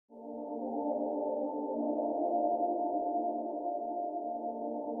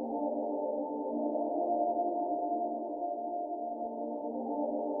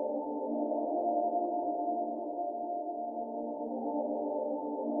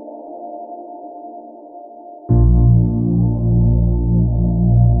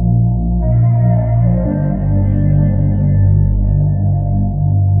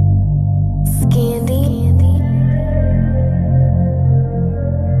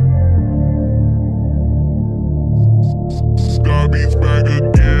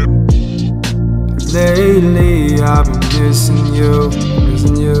Lately I've been missing you.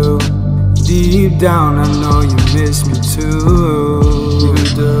 Deep down I know you miss me too.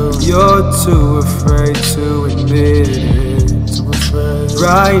 You're too afraid to admit it.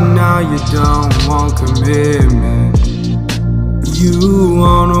 Right now you don't want commitment. You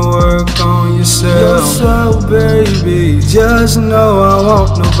wanna work on yourself, baby. Just know I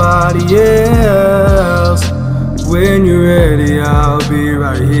want nobody else. When you're ready, I'll be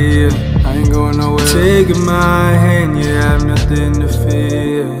right here. I ain't going nowhere. Taking my hand, you have nothing to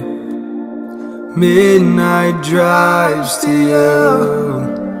fear. Midnight drives to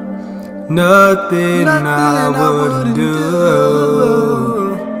you. Nothing I wouldn't do.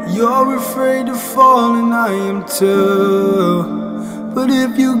 You're afraid to fall and I am too. But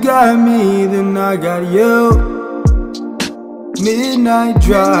if you got me, then I got you. Midnight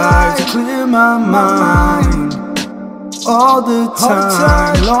drive to clear my mind. All the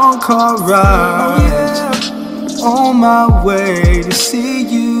time, long car rides. On my way to see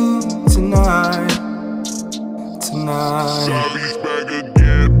you tonight.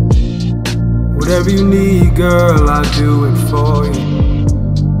 Whatever you need, girl, I'll do it for you.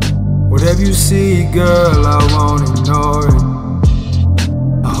 Whatever you see, girl, I won't ignore it.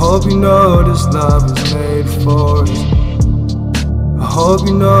 I hope you know this love is made for us. I hope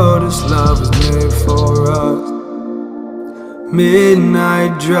you know this love is made for us.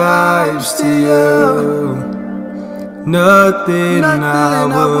 Midnight drives to you. Nothing I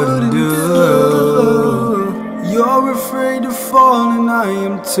wouldn't do. You're afraid to fall and I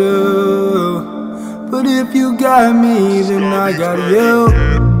am too. But if you got me, then I got you.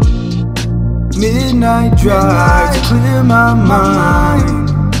 Midnight drive to clear my mind.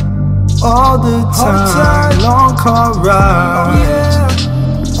 All the time, long car rides.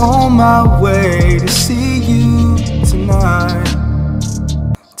 On my way to see you tonight.